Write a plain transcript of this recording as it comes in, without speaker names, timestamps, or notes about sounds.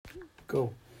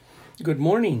Go. Good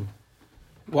morning.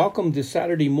 Welcome this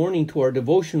Saturday morning to our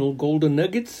devotional Golden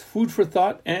Nuggets, food for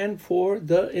thought and for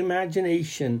the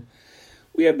imagination.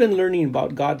 We have been learning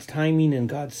about God's timing and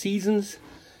God's seasons,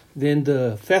 then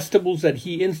the festivals that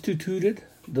He instituted,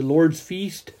 the Lord's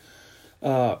Feast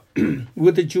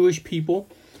with the Jewish people.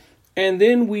 And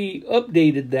then we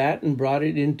updated that and brought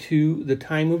it into the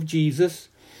time of Jesus.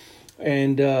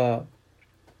 And the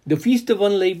Feast of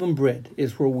Unleavened Bread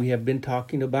is where we have been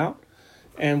talking about.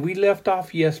 And we left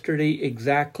off yesterday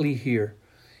exactly here.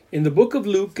 In the book of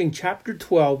Luke, in chapter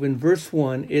 12, in verse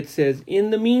 1, it says, "In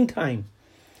the meantime,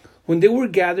 when they were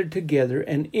gathered together,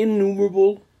 an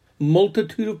innumerable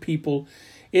multitude of people,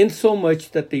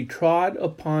 insomuch that they trod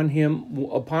upon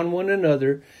one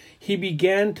another, he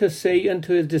began to say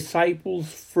unto his disciples,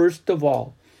 first of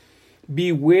all,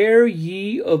 Beware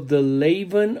ye of the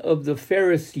leaven of the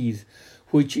Pharisees,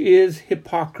 which is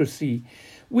hypocrisy."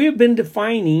 We have been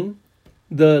defining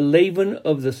the leaven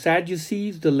of the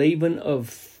Sadducees, the leaven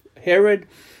of Herod,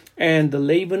 and the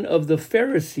leaven of the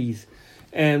Pharisees.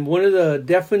 And one of the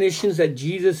definitions that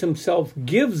Jesus himself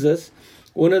gives us,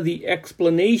 one of the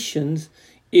explanations,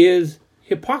 is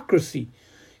hypocrisy.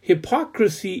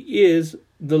 Hypocrisy is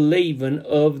the leaven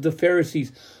of the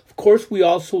Pharisees. Of course, we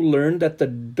also learned that the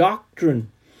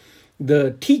doctrine,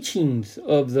 the teachings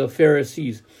of the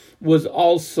Pharisees was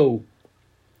also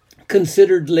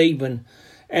considered leaven.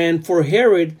 And for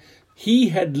Herod, he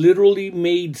had literally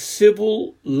made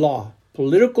civil law,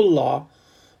 political law,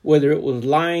 whether it was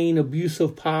lying, abuse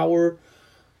of power,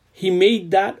 he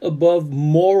made that above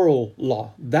moral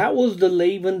law. That was the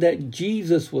leaven that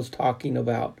Jesus was talking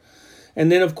about. And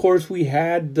then, of course, we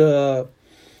had the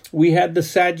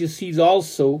Sadducees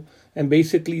also, and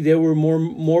basically they were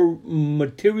more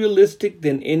materialistic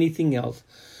than anything else.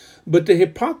 But the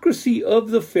hypocrisy of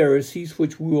the Pharisees,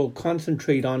 which we will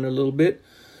concentrate on a little bit,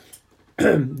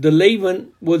 the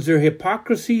leaven was their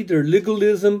hypocrisy, their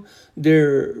legalism,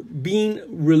 their being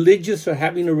religious or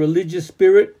having a religious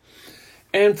spirit.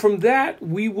 And from that,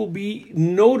 we will be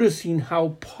noticing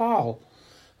how Paul,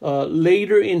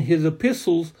 later in his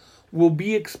epistles, will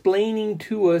be explaining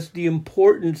to us the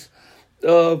importance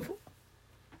of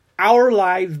our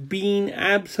lives being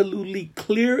absolutely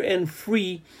clear and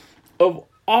free of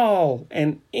all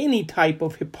and any type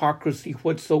of hypocrisy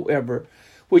whatsoever,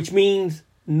 which means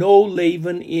no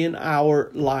leaven in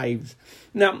our lives.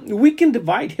 Now, we can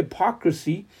divide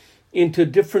hypocrisy into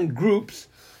different groups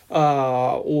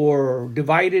or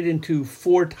divide it into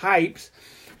four types.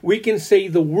 We can say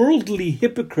the worldly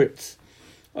hypocrites,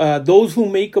 those who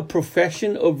make a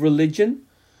profession of religion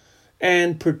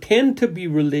and pretend to be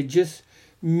religious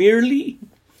merely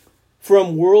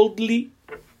from worldly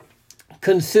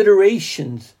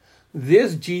considerations.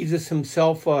 This Jesus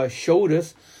himself showed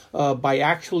us by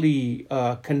actually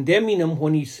condemning them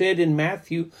when he said in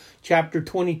Matthew chapter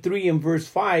 23 and verse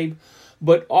 5,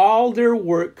 "But all their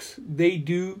works they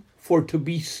do for to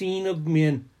be seen of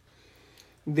men.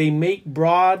 They make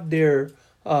broad their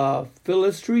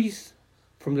phylacteries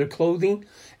from their clothing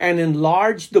and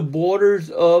enlarge the borders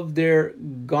of their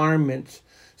garments."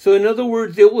 So in other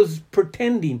words, it was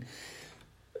pretending.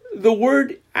 The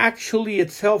word actually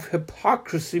itself,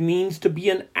 hypocrisy, means to be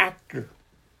an actor.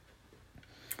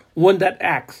 One that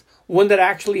acts. One that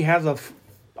actually has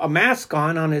a mask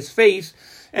on his face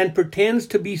and pretends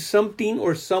to be something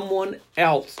or someone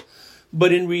else.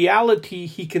 But in reality,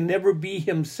 he can never be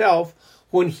himself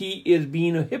when he is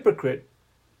being a hypocrite.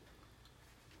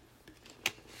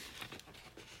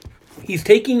 He's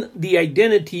taking the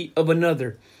identity of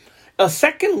another. A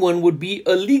second one would be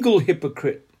a legal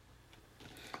hypocrite.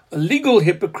 A legal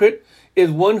hypocrite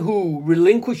is one who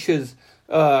relinquishes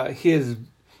his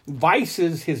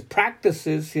vices, his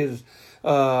practices, his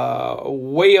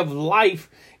way of life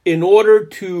in order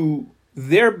to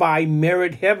thereby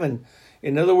merit heaven.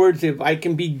 In other words, if I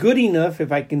can be good enough,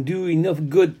 if I can do enough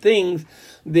good things,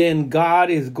 then God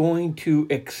is going to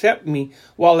accept me,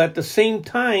 while at the same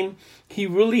time, he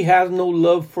really has no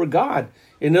love for God.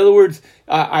 In other words,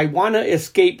 I want to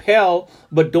escape hell,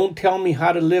 but don't tell me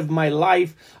how to live my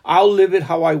life. I'll live it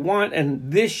how I want,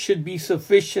 and this should be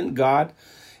sufficient, God.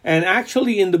 And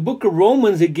actually, in the book of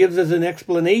Romans, it gives us an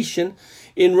explanation.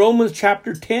 In Romans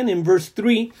chapter 10, in verse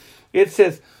 3, it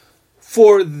says,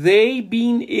 "For they,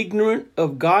 being ignorant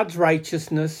of God's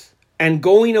righteousness and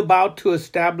going about to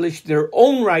establish their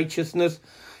own righteousness,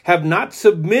 have not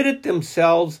submitted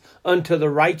themselves unto the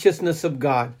righteousness of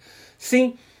God."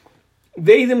 See,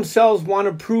 they themselves want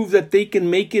to prove that they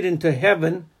can make it into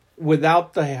heaven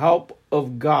without the help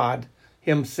of God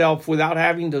himself, without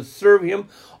having to serve him.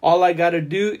 All I got to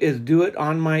do is do it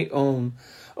on my own.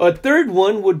 A third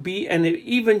one would be an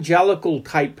evangelical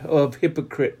type of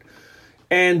hypocrite.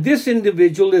 And this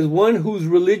individual is one whose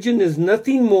religion is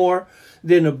nothing more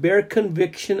than a bare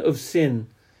conviction of sin.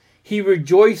 He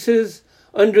rejoices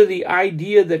under the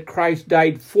idea that Christ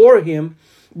died for him,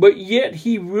 but yet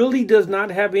he really does not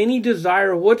have any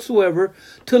desire whatsoever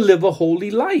to live a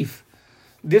holy life.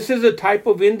 This is a type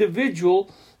of individual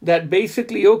that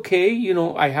basically, okay,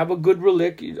 I have a good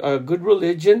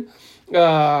religion,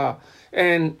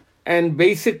 and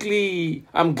basically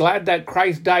I'm glad that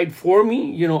Christ died for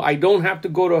me. I don't have to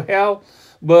go to hell,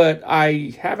 but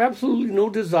I have absolutely no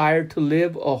desire to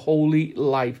live a holy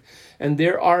life. And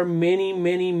there are many,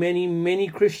 many, many, many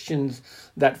Christians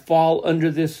that fall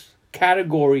under this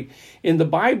category. In the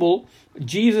Bible,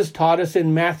 Jesus taught us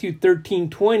in Matthew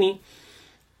 13:20,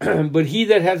 but he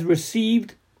that has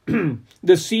received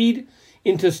the seed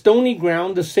into stony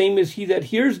ground, the same is he that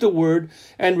hears the word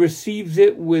and receives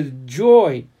it with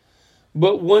joy.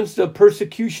 But once the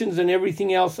persecutions and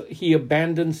everything else, he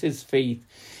abandons his faith.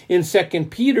 In 2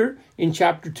 Peter, in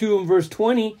chapter 2 and verse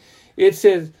 20, it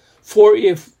says, "For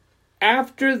if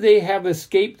after they have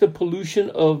escaped the pollution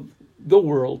of the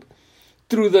world,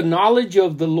 through the knowledge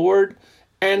of the Lord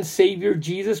and Savior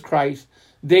Jesus Christ,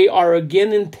 they are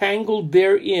again entangled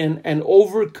therein and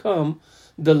overcome,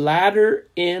 the latter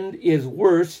end is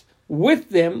worse with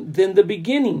them than the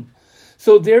beginning."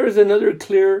 So there is another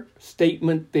clear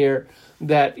statement there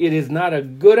that it is not a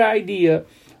good idea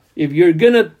if you're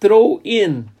going to throw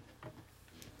in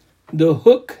the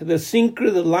hook, the sinker,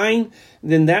 the line,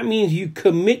 then that means you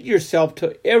commit yourself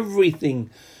to everything.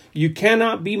 You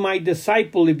cannot be my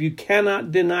disciple if you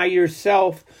cannot deny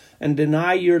yourself and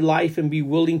deny your life and be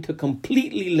willing to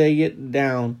completely lay it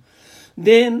down.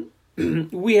 Then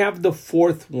we have the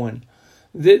fourth one.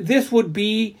 This would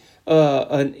be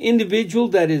an individual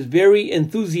that is very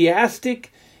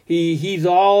enthusiastic. He's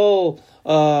all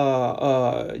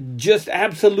just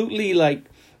absolutely like,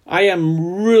 I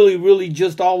am really, really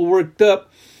just all worked up.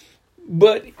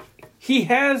 But he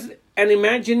has an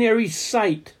imaginary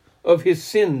sight of his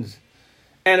sins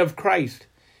and of Christ.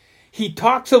 He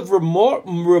talks of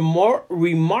remarkable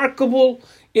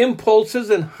impulses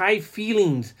and high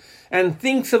feelings and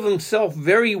thinks of himself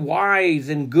very wise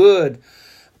and good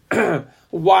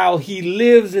while he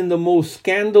lives in the most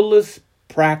scandalous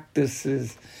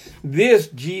practices. This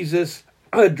Jesus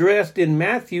addressed in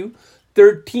Matthew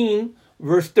 13,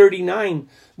 verse 39.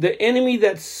 The enemy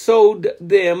that sowed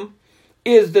them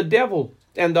is the devil,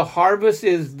 and the harvest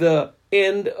is the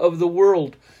end of the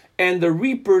world, and the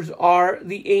reapers are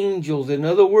the angels. In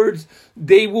other words,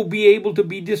 they will be able to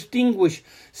be distinguished.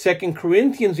 2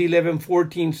 Corinthians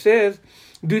 11:14 says,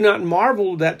 "Do not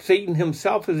marvel that Satan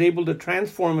himself is able to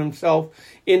transform himself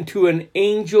into an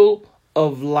angel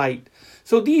of light."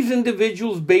 So these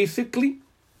individuals basically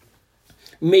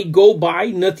may go by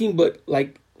nothing but,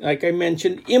 like I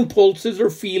mentioned, impulses or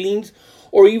feelings,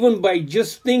 or even by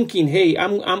just thinking, "Hey,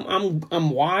 I'm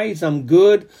wise, I'm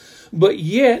good." But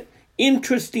yet,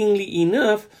 interestingly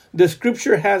enough, the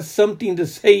scripture has something to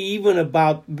say even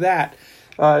about that.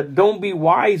 Don't be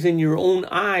wise in your own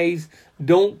eyes.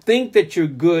 Don't think that you're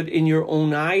good in your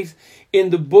own eyes. In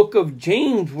the book of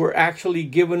James, we're actually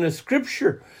given a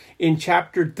scripture in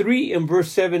chapter 3 and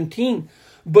verse 17.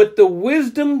 "But the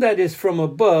wisdom that is from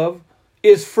above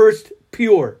is first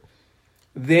pure,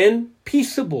 then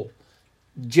peaceable,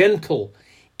 gentle,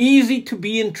 easy to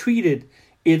be entreated.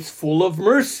 It's full of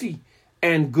mercy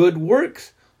and good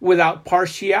works, without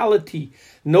partiality."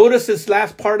 Notice this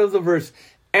last part of the verse.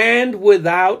 "And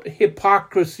without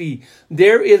hypocrisy."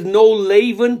 There is no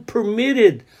leaven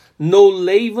permitted, no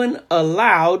leaven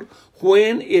allowed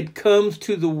when it comes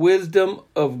to the wisdom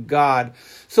of God.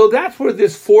 So that's where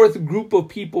this fourth group of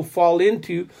people fall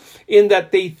into, in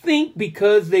that they think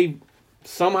because they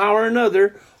somehow or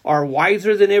another are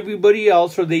wiser than everybody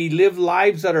else, or they live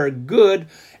lives that are good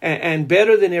and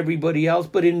better than everybody else,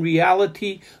 but in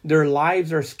reality, their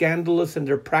lives are scandalous and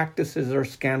their practices are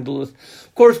scandalous.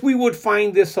 Of course, we would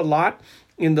find this a lot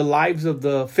in the lives of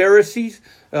the Pharisees.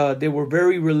 They were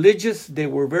very religious. They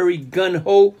were very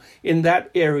gung-ho in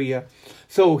that area.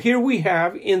 So here we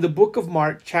have in the book of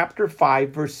Mark, chapter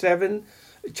 7,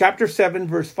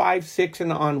 verse 5, 6,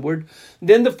 and onward.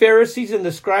 "Then the Pharisees and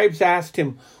the scribes asked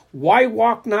him, 'Why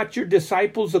walk not your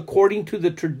disciples according to the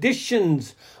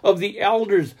traditions of the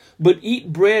elders, but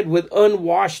eat bread with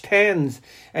unwashed hands?'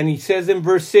 And he says in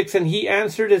verse 6, "And he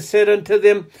answered and said unto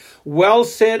them, Well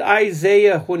said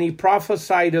Isaiah when he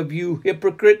prophesied of you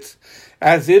hypocrites,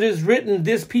 as it is written,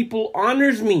 This people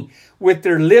honors me with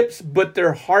their lips, but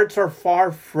their hearts are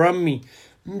far from me.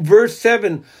 Verse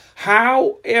 7,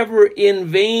 "However in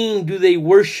vain do they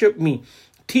worship me,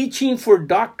 teaching for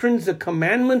doctrines the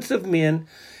commandments of men,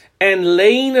 and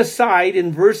laying aside,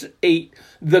 in verse 8,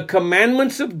 the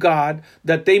commandments of God,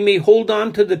 that they may hold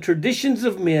on to the traditions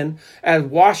of men, as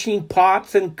washing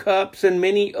pots and cups and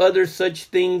many other such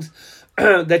things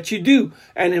that you do.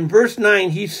 And in verse 9,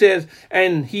 he says,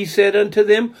 and he said unto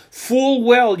them, full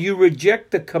well you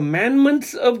reject the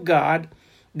commandments of God,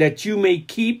 that you may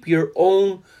keep your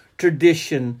own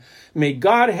tradition. May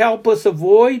God help us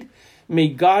avoid, may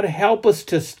God help us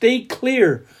to stay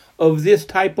clear of this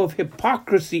type of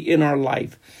hypocrisy in our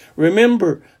life.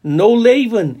 Remember, no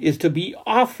leaven is to be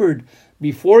offered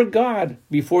before God,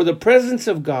 before the presence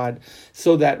of God,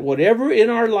 so that whatever in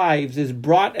our lives is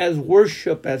brought as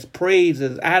worship, as praise,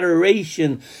 as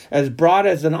adoration, as brought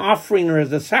as an offering or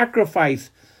as a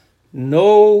sacrifice,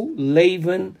 no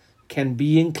leaven can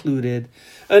be included.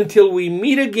 Until we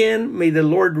meet again, may the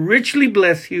Lord richly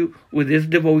bless you with this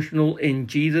devotional in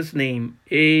Jesus' name.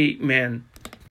 Amen.